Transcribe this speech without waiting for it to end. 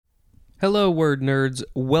Hello, word nerds.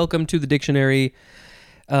 Welcome to the dictionary.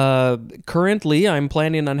 Currently, I'm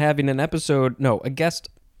planning on having a guest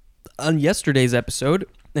on yesterday's episode,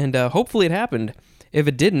 and hopefully it happened. If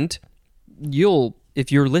it didn't,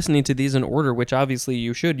 if you're listening to these in order, which obviously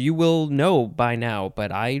you should, you will know by now,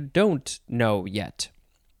 but I don't know yet.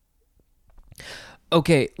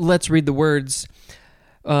 Okay, let's read the words.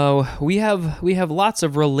 We have lots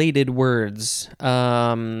of related words.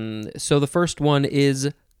 So the first one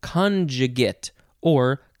is conjugate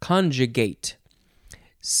or conjugate.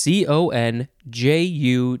 Conjugate.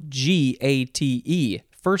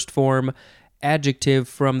 First form, adjective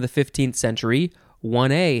from the 15th century.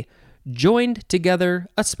 1a, joined together,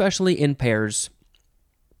 especially in pairs.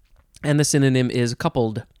 And the synonym is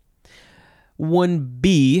coupled.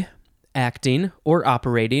 1b, acting or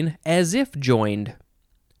operating as if joined.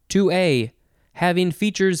 2a, having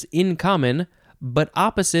features in common, but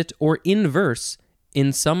opposite or inverse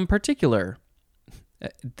in some particular.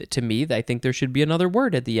 To me, I think there should be another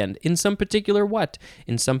word at the end. In some particular what?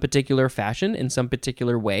 In some particular fashion? In some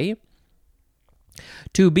particular way?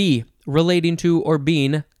 2b, relating to or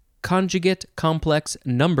being conjugate complex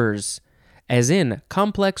numbers, as in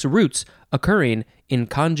complex roots occurring in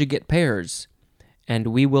conjugate pairs. And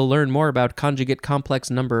we will learn more about conjugate complex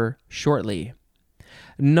number shortly.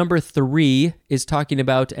 Number 3 is talking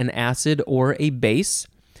about an acid or a base,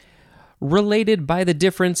 related by the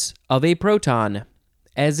difference of a proton,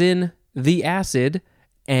 as in the acid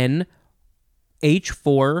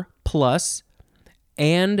NH4 plus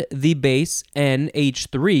and the base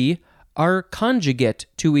NH3 are conjugate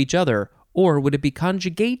to each other. Or would it be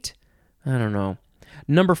conjugate? I don't know.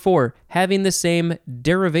 Number 4, having the same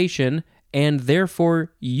derivation and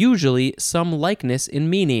therefore usually some likeness in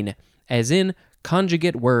meaning, as in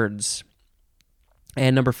conjugate words.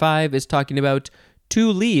 And number 5 is talking about 2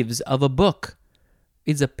 leaves of a book.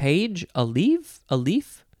 Is a page a leaf? A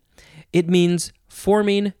leaf? It means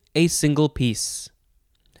forming a single piece.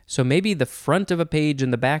 So maybe the front of a page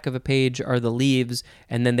and the back of a page are the leaves,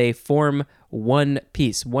 and then they form one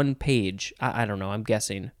piece, one page. I don't know, I'm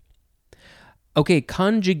guessing. Okay,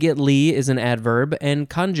 conjugately is an adverb, and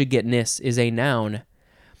conjugateness is a noun.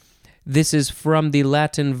 This is from the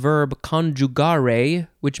Latin verb conjugare,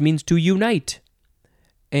 which means to unite.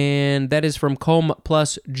 And that is from cum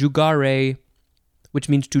plus jugare, which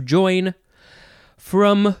means to join,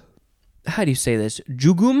 from, how do you say this,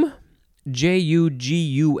 jugum?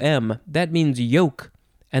 Jugum. That means yoke,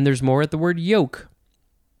 and there's more at the word yoke.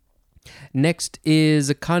 Next is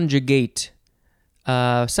a conjugate,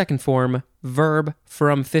 second form, verb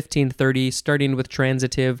from 1530, starting with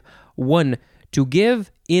transitive. 1, to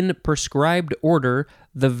give in prescribed order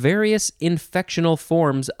the various inflectional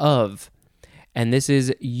forms of. And this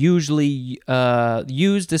is usually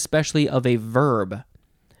used especially of a verb.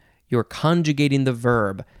 You're conjugating the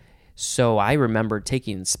verb. So I remember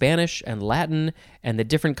taking Spanish and Latin and the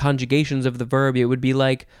different conjugations of the verb. It would be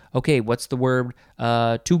like, okay, what's the verb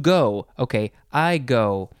to go? Okay, I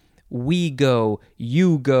go, we go,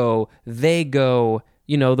 you go, they go.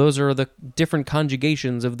 You know, those are the different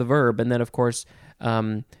conjugations of the verb. And then, of course,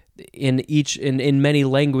 in many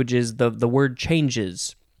languages, the word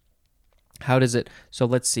changes. How does it? So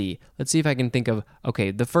let's see. Let's see if I can think of, okay,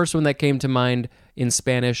 the first one that came to mind in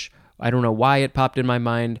Spanish, I don't know why it popped in my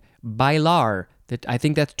mind, bailar. I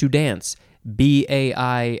think that's to dance.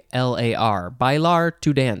 Bailar. Bailar,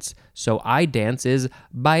 to dance. So I dance is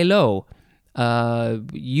bailo.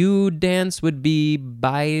 You dance would be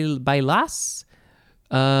bailas.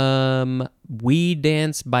 We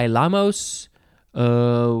dance bailamos.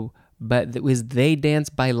 But was they dance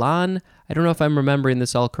bailan? I don't know if I'm remembering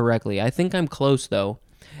this all correctly. I think I'm close, though.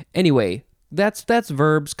 Anyway, that's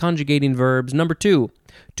verbs, conjugating verbs. Number 2,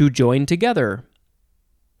 to join together.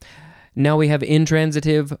 Now we have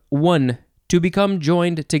intransitive. 1, to become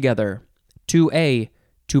joined together. 2a,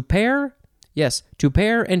 to pair. Yes, to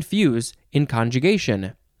pair and fuse in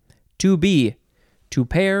conjugation. 2b, to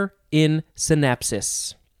pair in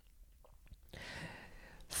synapsis.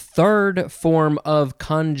 Third form of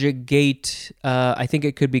conjugate, I think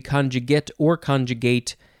it could be conjugate or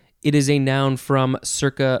conjugate. It is a noun from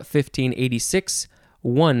circa 1586.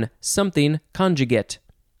 1, something conjugate.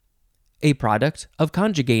 A product of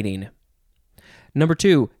conjugating. Number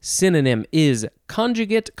 2, synonym is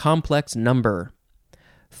conjugate complex number.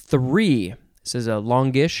 3, this is a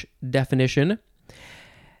longish definition.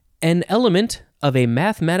 An element of a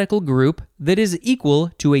mathematical group that is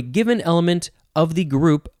equal to a given element of the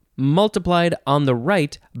group multiplied on the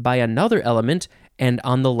right by another element and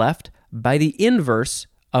on the left by the inverse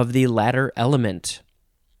of the latter element.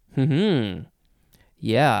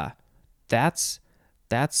 Yeah, that's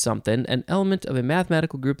That's something. An element of a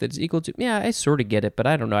mathematical group that is equal to... Yeah, I sort of get it, but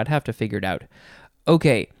I don't know. I'd have to figure it out.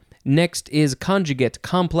 Okay, next is conjugate,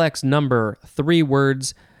 complex number, 3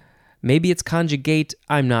 words. Maybe it's conjugate,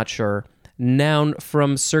 I'm not sure. Noun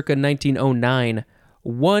from circa 1909.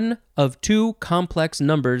 One of 2 complex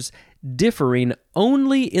numbers differing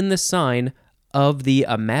only in the sign of the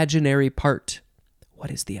imaginary part.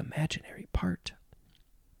 What is the imaginary part?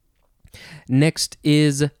 Next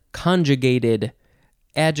is conjugated.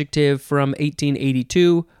 Adjective from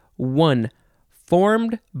 1882. 1.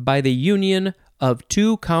 Formed by the union of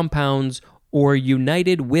 2 compounds or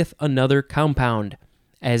united with another compound,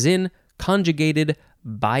 as in conjugated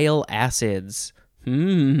bile acids.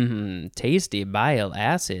 Tasty bile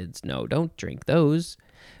acids. No, don't drink those.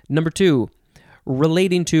 Number 2.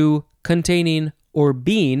 Relating to, containing, or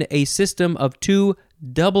being a system of 2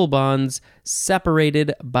 double bonds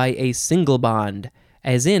separated by a single bond,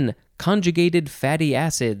 as in conjugated fatty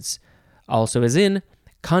acids, also as in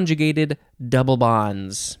conjugated double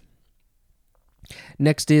bonds.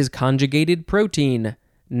 Next is conjugated protein.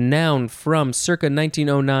 Noun from circa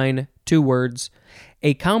 1909, 2 words.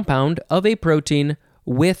 A compound of a protein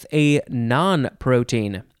with a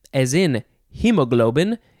non-protein, as in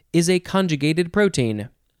hemoglobin is a conjugated protein.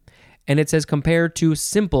 And it says compared to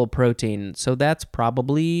simple protein, so that's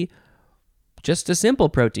probably just a simple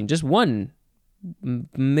protein, just one.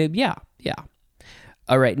 Yeah.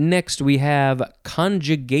 All right, next we have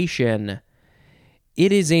conjugation.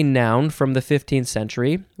 It is a noun from the 15th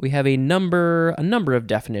century. We have a number of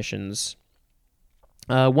definitions.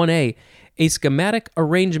 1a, a schematic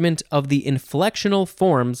arrangement of the inflectional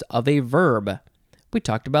forms of a verb. We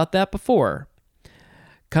talked about that before.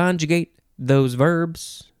 Conjugate those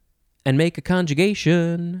verbs and make a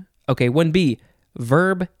conjugation. Okay, 1b,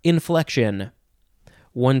 verb inflection.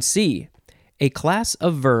 1c, a class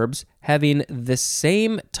of verbs having the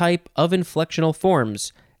same type of inflectional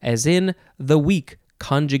forms, as in the weak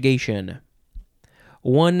conjugation.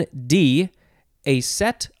 1d, a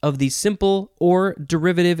set of the simple or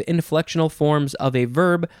derivative inflectional forms of a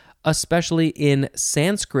verb, especially in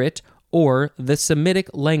Sanskrit or the Semitic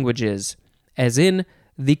languages, as in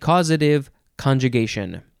the causative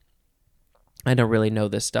conjugation. I don't really know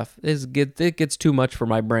this stuff. It gets too much for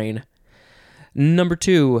my brain. Number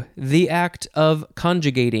 2, the act of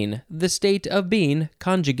conjugating, the state of being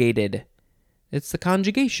conjugated. It's the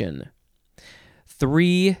conjugation.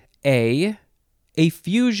 3a, a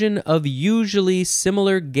fusion of usually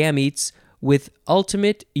similar gametes with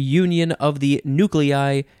ultimate union of the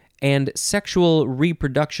nuclei and sexual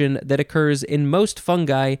reproduction that occurs in most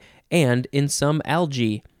fungi and in some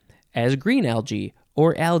algae, as green algae,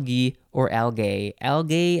 or algae, or algae.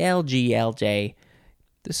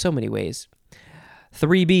 There's so many ways.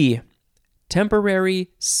 3b, temporary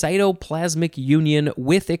cytoplasmic union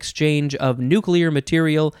with exchange of nuclear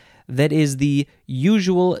material that is the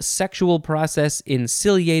usual sexual process in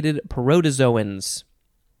ciliated protozoans.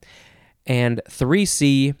 And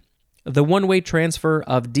 3c, the one-way transfer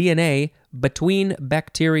of DNA between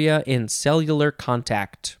bacteria in cellular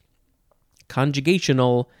contact.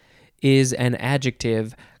 Conjugational is an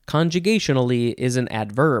adjective. Conjugationally is an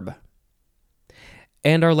adverb.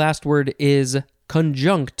 And our last word is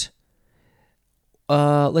conjunct.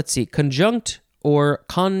 Let's see. Conjunct or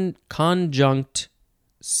conjunct,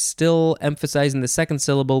 still emphasizing the second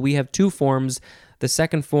syllable. We have 2 forms. The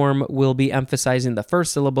second form will be emphasizing the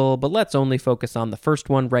first syllable, but let's only focus on the first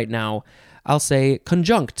one right now. I'll say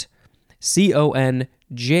conjunct. conjunct.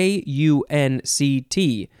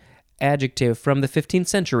 Adjective from the 15th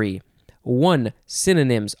century. 1.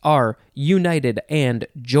 Synonyms are united and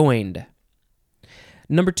joined.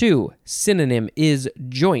 Number 2. Synonym is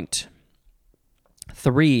joint.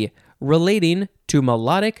 3. Relating to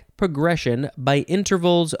melodic progression by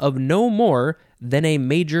intervals of no more than a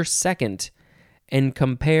major second. And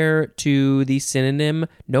compare to the synonym,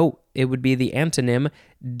 it would be the antonym,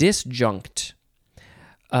 disjunct.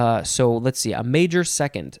 So let's see, a major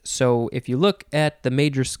second. So if you look at the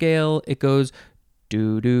major scale, it goes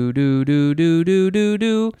do, do, do, do, do, do, do,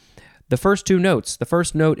 do. The first 2 notes. The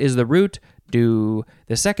first note is the root, do.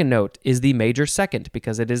 The second note is the major second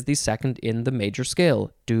because it is the second in the major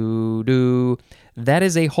scale. Do, do. That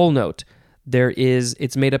is a whole note.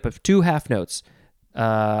 It's made up of 2 half notes.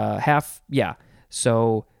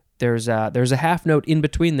 So there's a half note in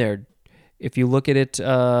between there. If you look at it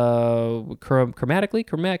chromatically,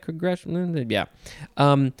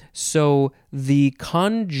 so the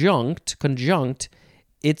conjunct,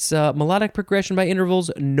 it's melodic progression by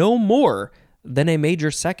intervals no more than a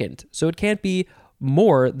major second. So it can't be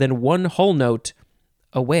more than 1 whole note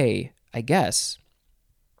away, I guess.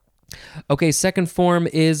 Okay, second form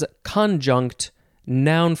is conjunct,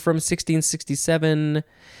 noun from 1667.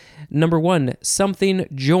 Number 1, something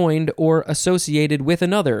joined or associated with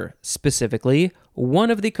another, specifically,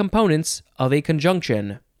 one of the components of a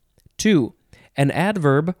conjunction. 2, an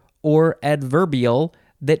adverb or adverbial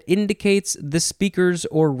that indicates the speaker's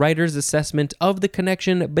or writer's assessment of the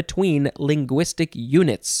connection between linguistic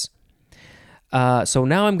units. So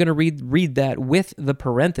now I'm going to read that with the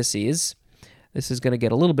parentheses. This is going to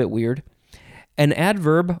get a little bit weird. An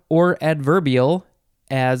adverb or adverbial,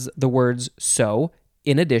 as the words so,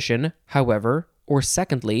 in addition, however, or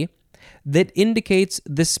secondly, that indicates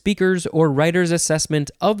the speaker's or writer's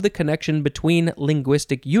assessment of the connection between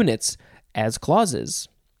linguistic units, as clauses.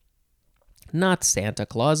 Not Santa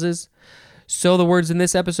Clauses. So the words in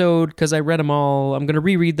this episode, because I read them all, I'm going to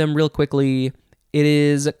reread them real quickly. It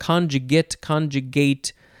is conjugate,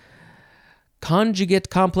 conjugate, conjugate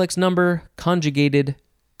complex number, conjugated,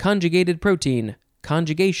 conjugated protein,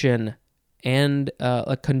 conjugation, and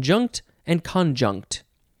a conjunct and conjunct.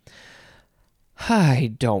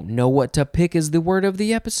 I don't know what to pick as the word of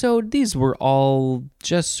the episode. These were all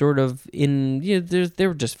just sort of they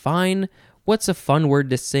were just fine. What's a fun word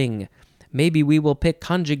to sing? Maybe we will pick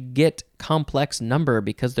conjugate complex number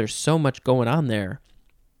because there's so much going on there.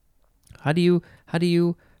 How do you, I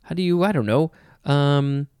don't know,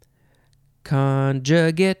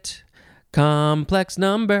 conjugate complex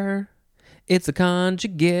number. It's a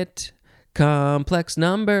conjugate complex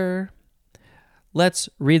number. Let's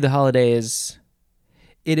read the holidays.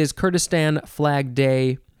 It is Kurdistan Flag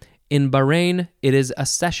Day. In Bahrain, it is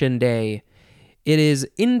Accession Day. It is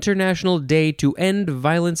International Day to End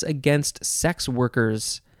Violence Against Sex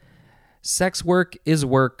Workers. Sex work is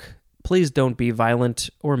work. Please don't be violent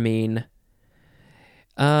or mean.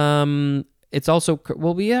 It's also,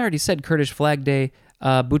 well, we already said Kurdish Flag Day.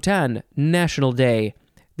 Bhutan National Day.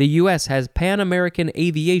 The U.S. has Pan American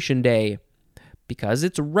Aviation Day because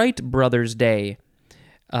it's Wright Brothers Day.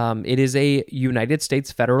 It is a United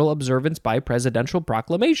States federal observance by presidential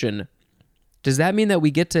proclamation. Does that mean that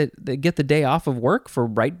we get the day off of work for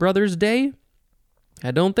Wright Brothers Day?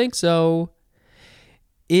 I don't think so.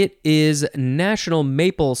 It is National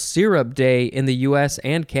Maple Syrup Day in the U.S.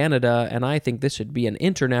 and Canada, and I think this should be an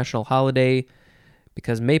international holiday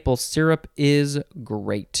because maple syrup is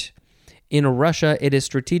great. In Russia, it is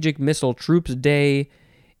Strategic Missile Troops Day.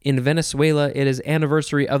 In Venezuela, it is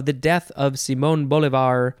anniversary of the death of Simón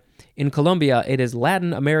Bolívar. In Colombia, it is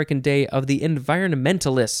Latin American Day of the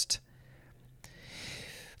Environmentalist.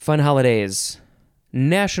 Fun holidays.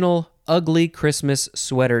 National Ugly Christmas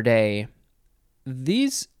Sweater Day.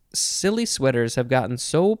 These silly sweaters have gotten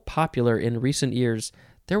so popular in recent years.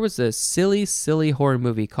 There was a silly horror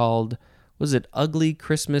movie called, was it Ugly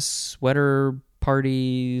Christmas Sweater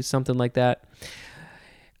Party, something like that.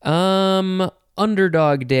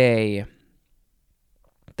 Underdog Day.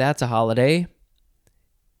 That's a holiday.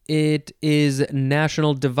 It is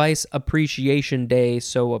National Device Appreciation Day,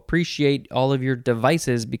 so appreciate all of your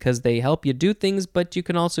devices because they help you do things, but you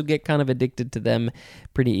can also get kind of addicted to them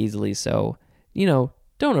pretty easily, so,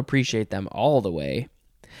 don't appreciate them all the way.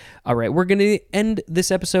 All right, we're going to end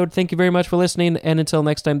this episode. Thank you very much for listening, and until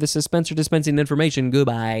next time, this is Spencer dispensing information.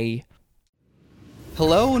 Goodbye.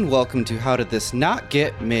 Hello and welcome to How Did This Not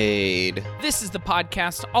Get Made? This is the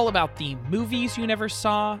podcast all about the movies you never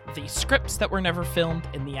saw, the scripts that were never filmed,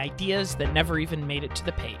 and the ideas that never even made it to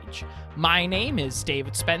the page. My name is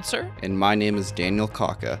David Spencer. And my name is Daniel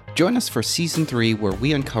Kaka. Join us for Season 3 where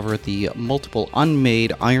we uncover the multiple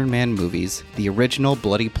unmade Iron Man movies, the original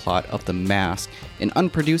bloody plot of The Mask, an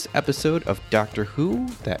unproduced episode of Doctor Who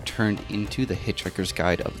that turned into The Hitchhiker's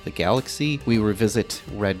Guide of the Galaxy. We revisit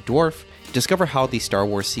Red Dwarf, discover how the Star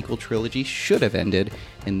Wars sequel trilogy should have ended,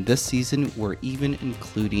 and this season we're even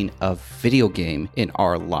including a video game in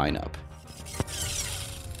our lineup.